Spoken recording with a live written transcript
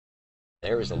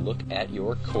There is a look at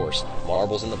your course.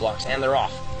 Marbles in the blocks, and they're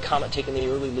off. Comet taking the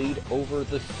early lead over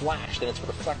the Flash. Then it's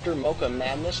Reflector, Mocha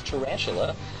Madness,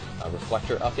 Tarantula.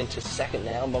 Reflector up into second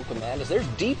now, Mocha Madness. There's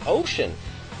Deep Ocean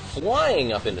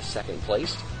flying up into second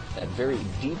place. That very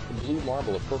deep blue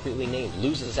marble, appropriately named,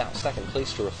 loses out second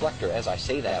place to Reflector as I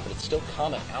say that, but it's still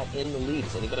Comet out in the lead.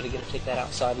 Is anybody going to take that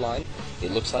outside line?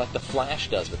 It looks like the Flash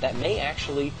does, but that may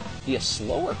actually be a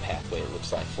slower pathway, it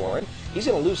looks like, for him. He's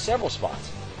going to lose several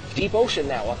spots. Deep Ocean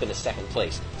now up into second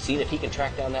place, seeing if he can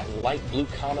track down that light blue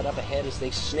Comet up ahead as they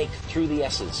snake through the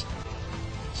S's.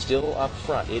 Still up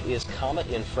front, it is Comet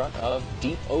in front of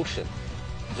Deep Ocean.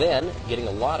 Then, getting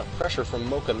a lot of pressure from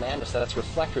Mocha Madness, that's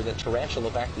Reflector, then Tarantula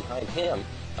back behind him.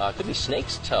 Could be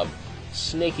Snake's Tub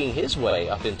snaking his way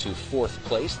up into fourth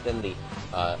place. Then the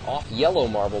off yellow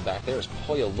marble back there is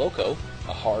Pollo Loco,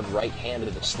 a hard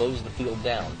right-handed that slows the field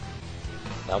down.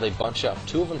 Now they bunch up.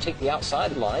 Two of them take the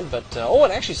outside line, but,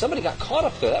 and actually somebody got caught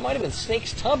up there. That might have been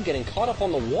Snake's Tub getting caught up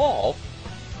on the wall.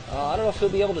 I don't know if he'll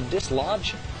be able to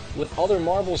dislodge with other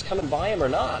marbles coming by him or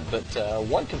not, but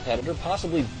one competitor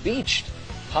possibly beached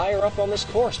higher up on this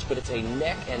course, but it's a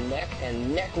neck and neck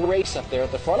and neck race up there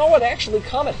at the front. Oh, and actually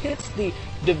Comet hits the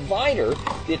divider.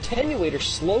 The attenuator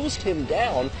slows him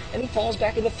down, and he falls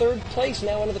back into third place,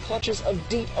 now into the clutches of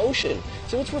Deep Ocean.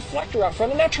 So it's Reflector out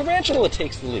front, and now Tarantula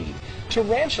takes the lead.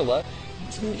 Tarantula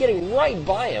getting right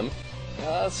by him.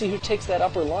 Let's see who takes that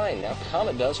upper line. Now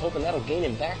Comet does, hoping that'll gain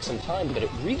him back some time, but it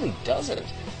really doesn't.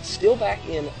 Still back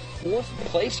in fourth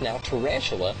place now,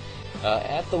 Tarantula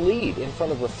at the lead in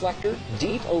front of Reflector,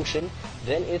 Deep Ocean,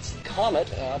 then it's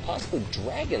Comet, possibly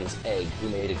Dragon's Egg, who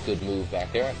made a good move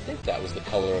back there. I think that was the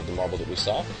color of the marble that we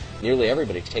saw. Nearly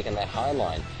everybody taking that high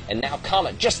line. And now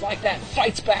Comet, just like that,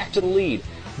 fights back to the lead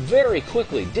very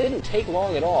quickly. Didn't take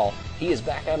long at all. He is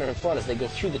back out in front as they go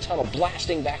through the tunnel,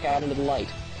 blasting back out into the light.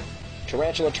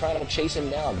 Tarantula trying to chase him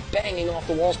down, banging off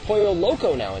the walls. Pollo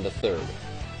Loco now into third.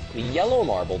 The yellow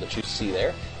marble that you see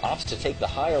there opts to take the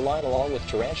higher line along with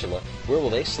Tarantula. Where will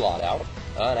they slot out?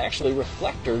 And actually,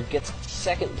 Reflector gets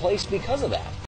second place because of that.